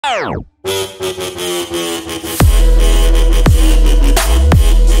Hello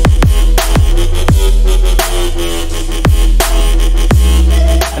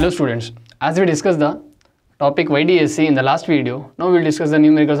students, as we discussed the topic YDSC in the last video, now we will discuss the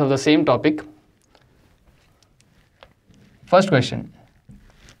numericals of the same topic. First question.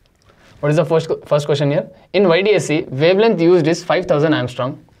 What is the first question here? In YDSC, wavelength used is 5000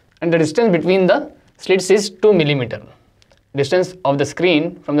 Armstrong and the distance between the slits is 2 millimeter. Distance of the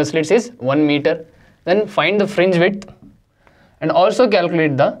screen from the slits is 1 meter. Then find the fringe width and also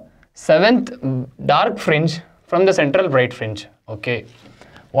calculate the 7th dark fringe from the central bright fringe. Okay.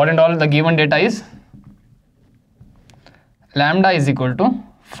 What and all the given data is? Lambda is equal to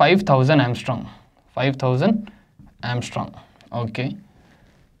 5000 Armstrong. 5000 Armstrong. Okay.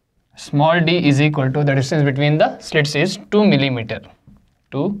 Small d is equal to the distance between the slits is 2 millimeter.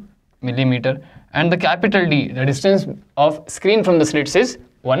 2 millimeter. And the capital D, the distance of screen from the slits is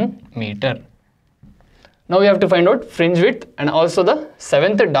 1 meter. Now we have to find out fringe width and also the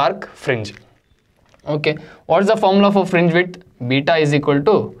 7th dark fringe. Okay. What is the formula for fringe width? Beta is equal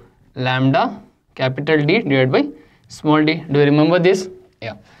to lambda capital D divided by small d. Do you remember this?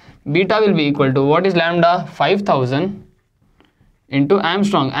 Yeah. Beta will be equal to, what is lambda? 5000 into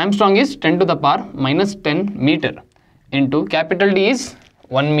Armstrong. Armstrong is 10 to the power minus 10 meter into capital D is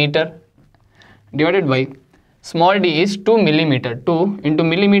 1 meter divided by small d is 2 millimeter. 2 into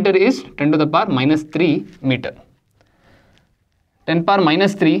millimeter is 10 to the power minus 3 meter. 10 power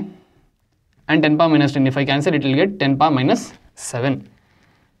minus 3 and 10 power minus 10. If I cancel, it will get 10 power minus 7.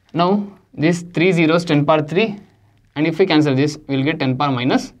 Now this 3 zeros 10 power 3, and if we cancel this, we will get 10 power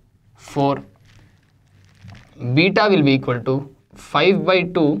minus 4. Beta will be equal to 5 by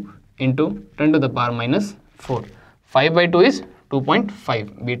 2 into 10 to the power minus 4. 5 by 2 is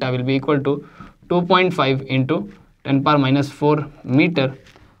 2.5. Beta will be equal to 2.5 into 10 power minus 4 meter,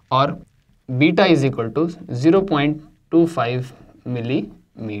 or beta is equal to 0.25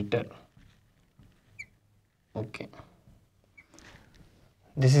 millimeter. Okay.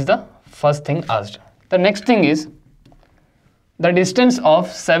 This is the first thing asked. The next thing is the distance of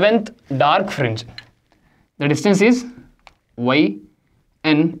 7th dark fringe. The distance is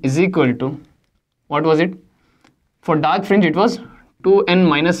yn is equal to, what was it? For dark fringe it was 2n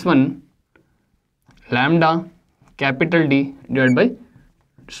minus 1 lambda capital D divided by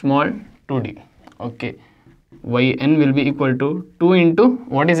small 2d. Okay. Yn will be equal to 2 into,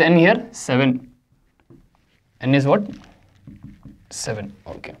 what is n here? 7. N is what? 7.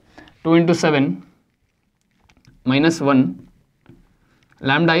 Okay. 2 into 7 minus 1.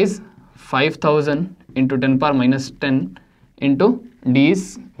 Lambda is 5000 into 10 power minus 10 into d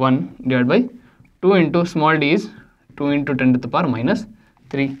is 1 divided by 2 into small d is 2 into 10 to the power minus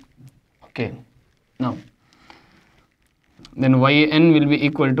 3. Okay. Now, then yn will be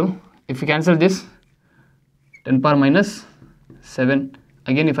equal to, if you cancel this, 10 power minus 7.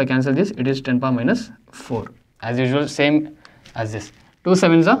 Again, if I cancel this, it is 10 power minus 4. As usual, same as this. 2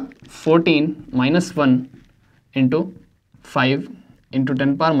 sevens are 14 minus 1 into 5 into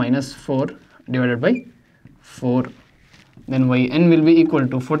 10 power minus 4 divided by 4. Then yn will be equal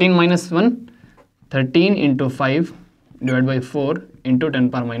to 14 minus 1, 13 into 5 divided by 4 into 10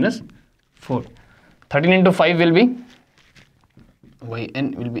 power minus 4. 13 into 5 will be,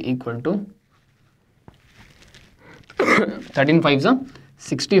 yn will be equal to 13 5s are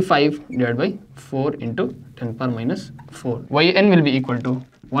 65 divided by 4 into 10 power minus 4. Yn will be equal to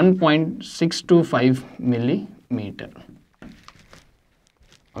 1.625 millimeter.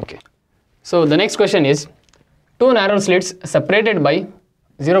 Okay. So the next question is, two narrow slits separated by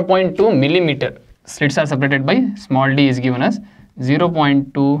 0.2 millimeter. Slits are separated by, small d is given as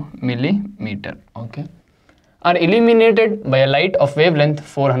 0.2 millimeter. Okay. Are illuminated by a light of wavelength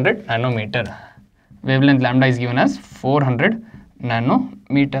 400 nanometer. Wavelength lambda is given as 400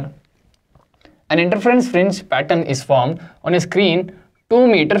 nanometer. An interference fringe pattern is formed on a screen 2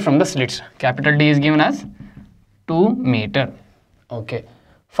 meter from the slits. Capital D is given as 2 meter. Okay.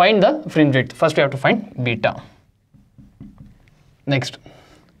 Find the fringe width. First we have to find beta. Next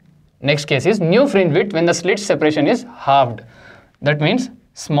case is new fringe width when the slit separation is halved. That means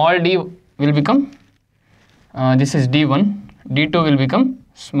small d will become, this is d1, d2 will become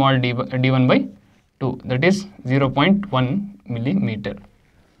small d1 by 2, that is 0.1 millimeter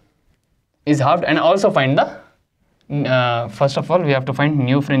is halved. And also find the, first of all we have to find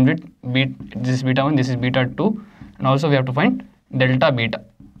new fringe width, this is beta 1, this is beta 2, and also we have to find delta beta,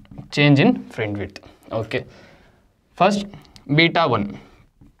 change in fringe width. Okay. First beta 1.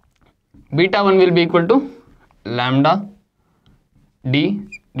 Beta 1 will be equal to lambda d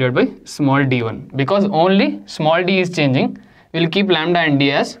divided by small d1, because only small d is changing, We'll keep lambda and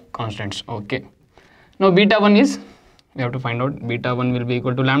d as constants. Okay. Now beta 1 is, we have to find out, beta 1 will be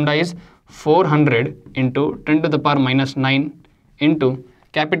equal to lambda is 400 into 10 to the power minus 9 into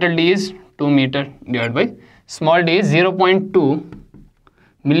capital D is 2 meter divided by small d is 0.2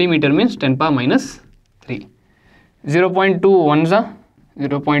 millimeter, means 10 power minus 3. 0.2 ones are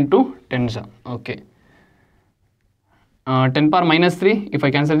 0.2 tens are. Okay. 10 power minus 3, if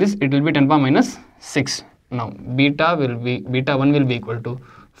I cancel this, it will be 10 power minus 6. Now beta 1 will be equal to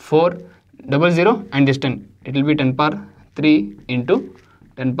 400 and this 10, it will be 10 power 3 into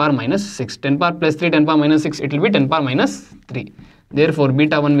 10 power minus 6. 10 power plus 3, 10 power minus 6, it will be 10 power minus 3. Therefore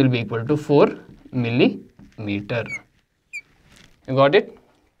beta 1 will be equal to 4 millimeter. You got it?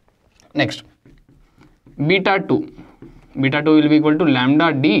 Next, beta 2 will be equal to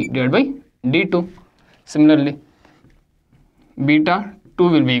lambda d divided by d2. Similarly, beta 2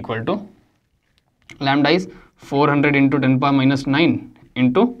 will be equal to lambda is 400 into 10 power minus 9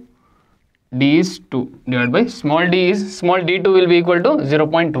 into d is 2 divided by small d2 will be equal to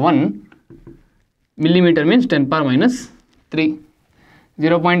 0.1 millimeter, means 10 power minus 3.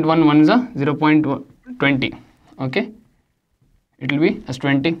 0.1 ones are 0.20. Okay, it will be as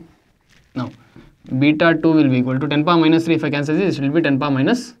 20. Now beta 2 will be equal to 10 power minus 3, if I cancel this, it will be 10 power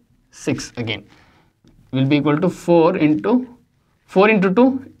minus 6 again, will be equal to 4 into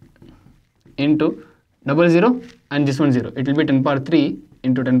 2 into 00 and this one 0, it will be 10 power 3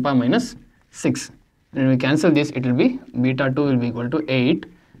 into 10 power minus 6. When we cancel this, it will be beta 2 will be equal to 8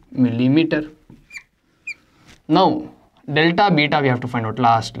 millimeter. Now delta beta we have to find out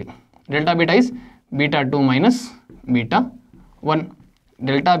lastly. Delta beta is beta 2 minus beta 1.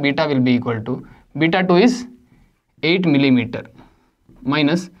 Delta beta will be equal to beta 2 is 8 millimeter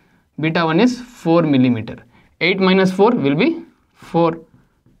minus beta 1 is 4 millimeter. 8 minus 4 will be 4.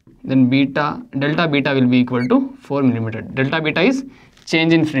 Then delta beta will be equal to 4 millimeter. Delta beta is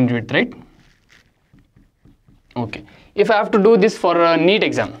change in fringe width, right? Okay. If I have to do this for a NEET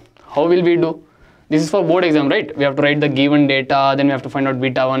exam, how will we do? This is for board exam, right? We have to write the given data, then we have to find out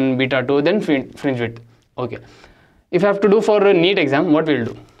beta 1, beta 2, then fringe width. Okay. If I have to do for a NEET exam, what we will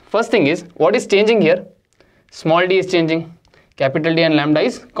do? First thing is, what is changing here? Small d is changing, capital D and lambda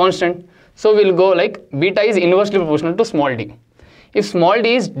is constant. So we will go like beta is inversely proportional to small d. If small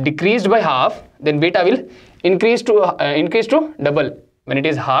d is decreased by half, then beta will increase to double. When it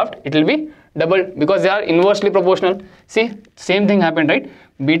is halved, it will be double because they are inversely proportional. See, same thing happened, right?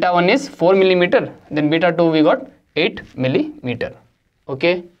 Beta 1 is 4 millimeter, then beta 2 we got 8 millimeter.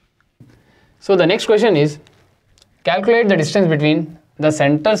 Okay. So the next question is, calculate the distance between the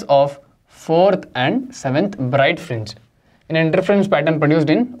centers of 4th and 7th bright fringe in an interference pattern produced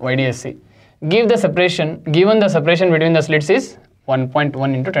in YDSC. Given the separation between the slits is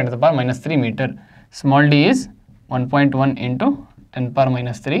 1.1 into 10 to the power minus 3 meter. Small d is 1.1 into 10 power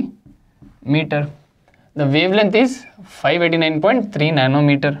minus 3 meter. The wavelength is 589.3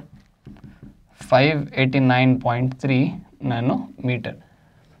 nanometer. 589.3 nanometer.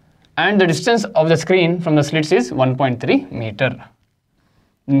 And the distance of the screen from the slits is 1.3 meter.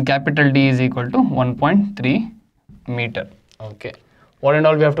 In capital D is equal to 1.3 meter. Okay. What and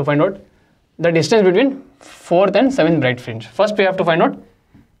all we have to find out? The distance between 4th and 7th bright fringe. First we have to find out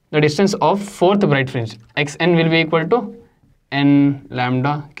the distance of 4th bright fringe. Xn will be equal to n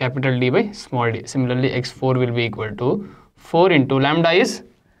lambda capital D by small d. Similarly x4 will be equal to 4 into lambda is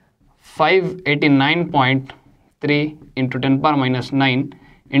 589.3 into 10 power minus 9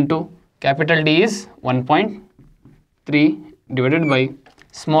 into capital D is 1.3 divided by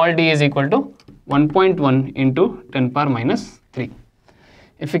small d is equal to 1.1 into 10 power minus 3.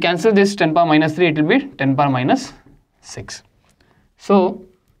 If we cancel this 10 power minus 3, it will be 10 power minus 6. So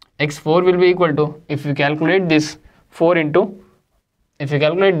x4 will be equal to, if you calculate this 4 into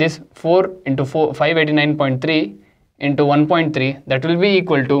 589.3 into 1.3, that will be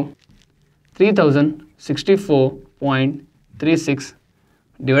equal to 3064.36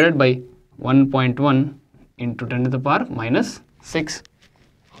 divided by 1.1 into 10 to the power minus 6.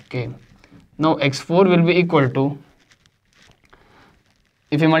 Okay. Now x4 will be equal to,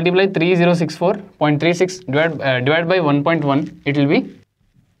 if you multiply 3064.36 divided by 1.1, it will be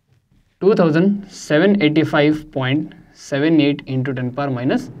 2785.78 into 10 power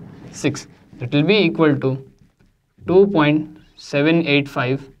minus 6. That will be equal to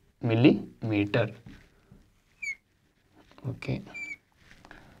 2.785 millimeter. Okay.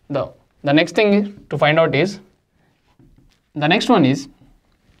 The next thing to find out is, the next one is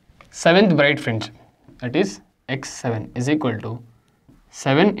 7th bright fringe, that is x7 is equal to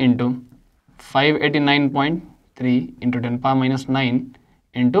 7 into 589.3 into 10 power minus 9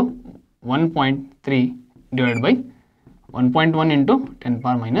 into 1.3 divided by 1.1 into 10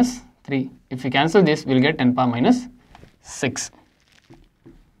 power minus 3. If we cancel this, we'll get 10 power minus 6.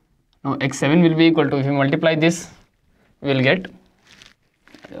 Now x7 will be equal to, if we multiply this, we'll get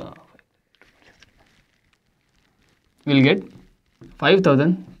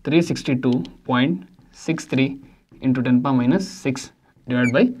 5362.63 into 10 power minus 6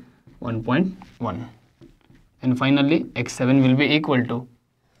 divided by 1.1. And finally x7 will be equal to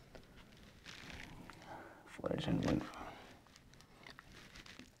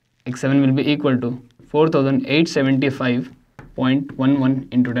x7 will be equal to 4875.11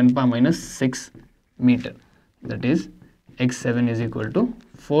 into 10 power minus 6 meter. That is x7 is equal to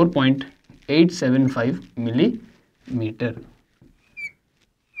 4.875 millimeter.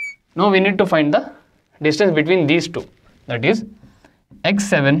 Now we need to find the distance between these two, that is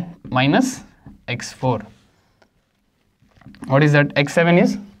x7 minus x4. What is that? x7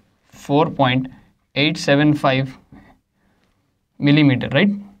 is 4.875 millimeter, right?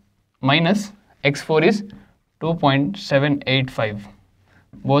 Minus x4 is 2.785.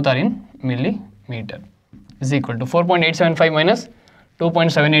 Both are in millimeter. Is equal to 4.875 minus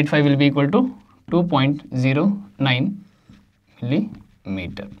 2.785 will be equal to 2.09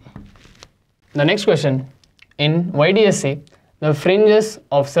 millimeter. The next question, in YDSC, the fringes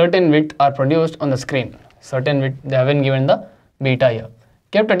of certain width are produced on the screen. Certain width, they haven't given the beta here.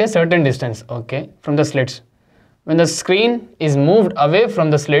 Kept at a certain distance, okay, from the slits. When the screen is moved away from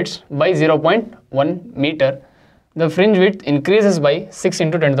the slits by 0.1 meter, the fringe width increases by 6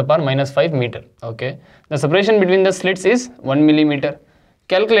 into 10 to the power minus 5 meter, okay. The separation between the slits is 1 millimeter.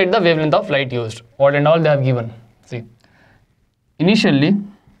 Calculate the wavelength of light used. What and all they have given. See, initially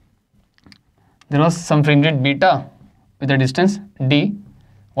there was some fringe width beta with a distance d.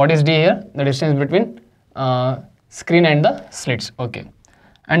 What is d here? The distance between screen and the slits, okay.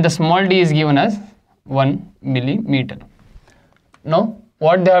 And the small d is given as 1 millimeter. Now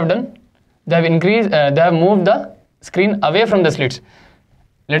what they have done? They have increased. They have moved the screen away from the slits.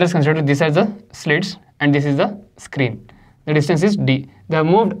 Let us consider this as the slits and this is the screen. The distance is d. They have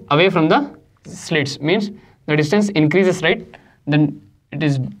moved away from the slits, means the distance increases, right? Then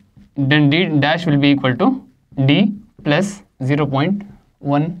d dash will be equal to d plus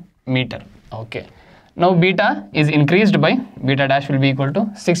 0.1 meter. Okay. Now beta is increased by, beta dash will be equal to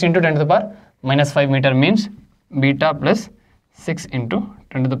 6 into 10 to the power minus 5 meter, means beta plus 6 into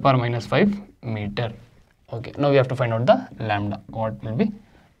 10 to the power minus 5 meter. Okay. Now we have to find out the lambda. What will be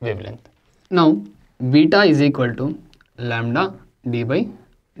wavelength? Now beta is equal to lambda d by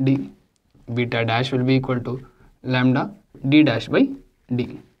d. Beta dash will be equal to lambda d dash by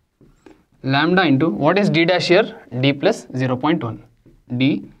d. Lambda into, what is d dash here? D plus 0.1.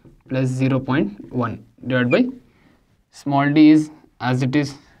 D plus 0.1 divided by small d is as it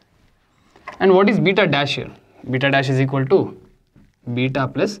is. And what is beta dash here? Beta dash is equal to beta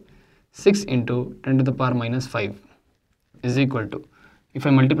plus 6 into 10 to the power minus 5 is equal to, if I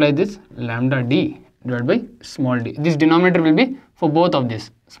multiply this, lambda d divided by small d. This denominator will be for both of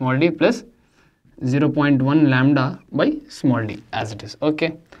this, small d plus 0.1 lambda by small d as it is.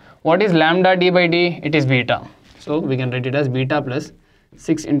 Okay. What is lambda d by d? It is beta. So we can write it as beta plus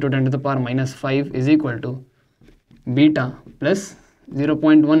 6 into 10 to the power minus 5 is equal to beta plus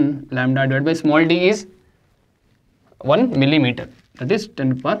 0.1 lambda divided by small d is 1 millimeter. That is 10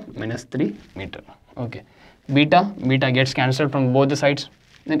 to the power minus 3 meter. Okay. Beta gets cancelled from both the sides.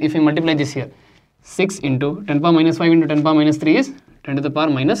 Then if we multiply this here, 6 into 10 power minus 5 into 10 power minus 3 is 10 to the power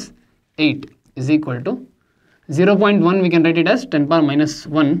minus 8 is equal to 0.1, we can write it as 10 power minus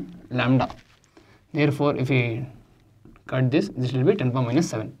 1 lambda. Therefore, if we cut this will be 10 power minus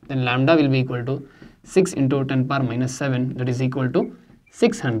 7. Then lambda will be equal to 6 into 10 power minus 7, that is equal to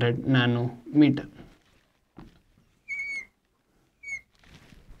 600 nanometer.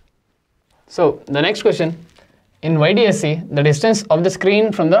 So the next question, in YDSC, the distance of the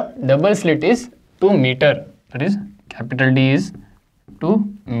screen from the double slit is 2 meter. That is, capital D is 2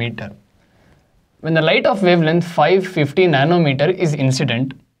 meter. When the light of wavelength 550 nanometer is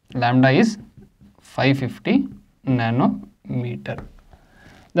incident, lambda is 550 nanometer.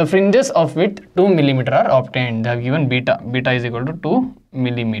 The fringes of width 2 millimeter are obtained. They have given beta. Beta is equal to 2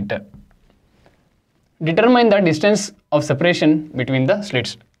 millimeter. Determine the distance of separation between the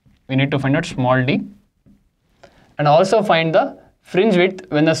slits. We need to find out small d and also find the fringe width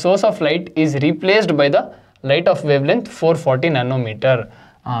when the source of light is replaced by the light of wavelength 440 nanometer.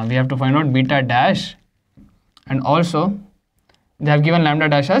 We have to find out beta dash, and also they have given lambda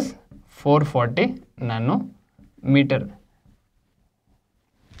dash as 440 nanometer.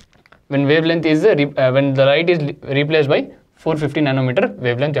 When wavelength is when the light is replaced by 450 nanometer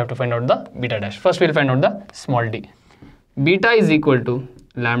wavelength, you have to find out the beta dash. First we will find out the small d. beta is equal to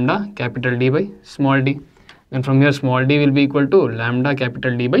lambda capital D by small d. Then from here small d will be equal to lambda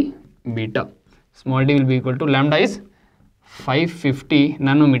capital D by beta. Small d will be equal to lambda is 550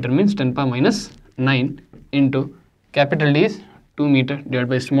 nanometer, means 10 power minus 9 into capital D is 2 meter divided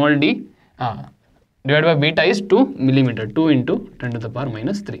by small d divided by beta is 2 millimeter. 2 into 10 to the power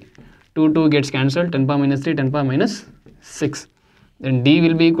minus 3. 2 gets cancelled. 10 power minus 3, 10 power minus 6. Then d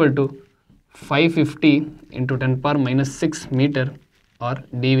will be equal to 550 into 10 power minus 6 meter, or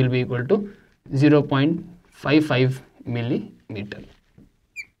d will be equal to 0.55 millimeter.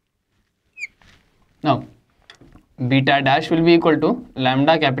 Now beta dash will be equal to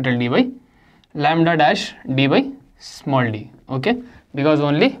lambda capital D by lambda dash d by small d, okay, because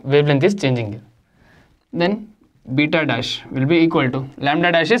only wavelength is changing here. Then beta dash will be equal to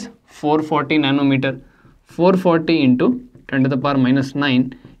lambda dash is 440 nanometer. 440 into 10 to the power minus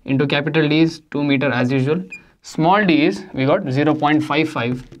 9 into capital D is 2 meter as usual. Small d is, we got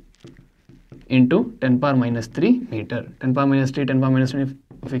 0.55 into 10 power minus 3 meter. 10 power minus 3, 10 power minus 3,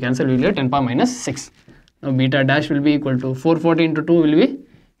 if we cancel we will get 10 power minus 6. Now beta dash will be equal to 440 into 2 will be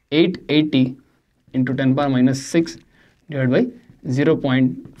 880 into 10 power minus 6 divided by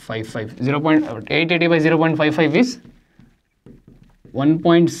 0.55. 880 by 0.55 is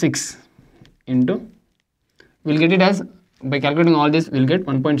 1.6 into, we'll get it as, by calculating all this we'll get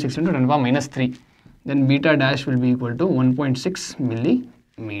 1.6 into 10 power minus 3. Then beta dash will be equal to 1.6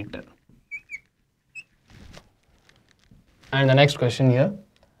 millimeter. And the next question here,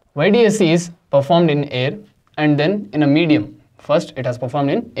 YDSC is performed in air and then in a medium. First it has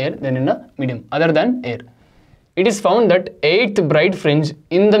performed in air, then in a medium other than air. It is found that 8th bright fringe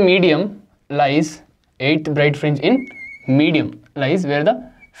in the medium lies, 8th bright fringe in medium lies where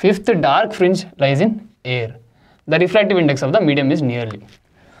the 5th dark fringe lies in air. The refractive index of the medium is nearly.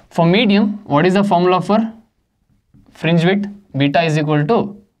 For medium, what is the formula for fringe width? Beta is equal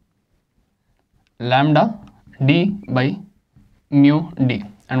to lambda d by mu d.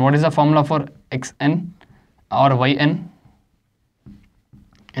 And what is the formula for xn or yn?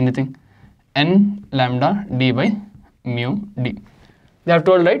 Anything? N lambda d by mu d. They have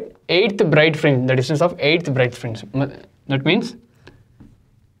told, right, 8th bright fringe, the distance of 8th bright fringe. That means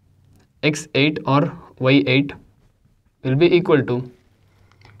x8 or y8 will be equal to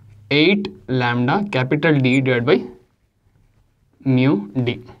 8 lambda capital D divided by mu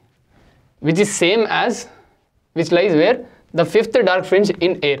d, which is same as, which lies where? The 5th dark fringe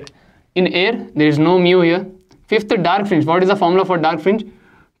in air. In air there is no mu here. 5th dark fringe, what is the formula for dark fringe?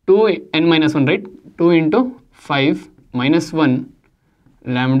 2n minus 1, right? 2 into 5 minus 1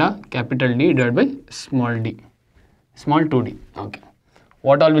 lambda capital D divided by small d, small 2d. Okay,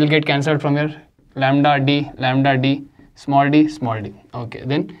 what all will get cancelled from here? Lambda d, small d, small d. Okay,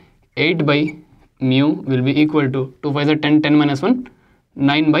 then 8 by mu will be equal to 2 5 is 10, 10 minus 1,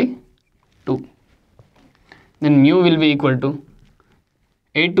 9 by 2. Then mu will be equal to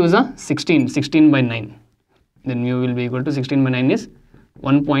 8 to the 16, 16 by 9. Then mu will be equal to 16 by 9 is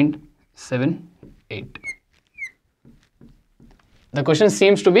 1.78. The question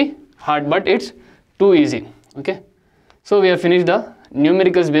seems to be hard, but it's too easy. Okay, so we have finished the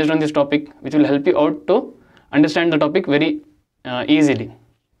numericals based on this topic, which will help you out to understand the topic very easily.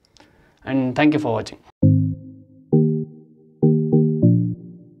 And thank you for watching.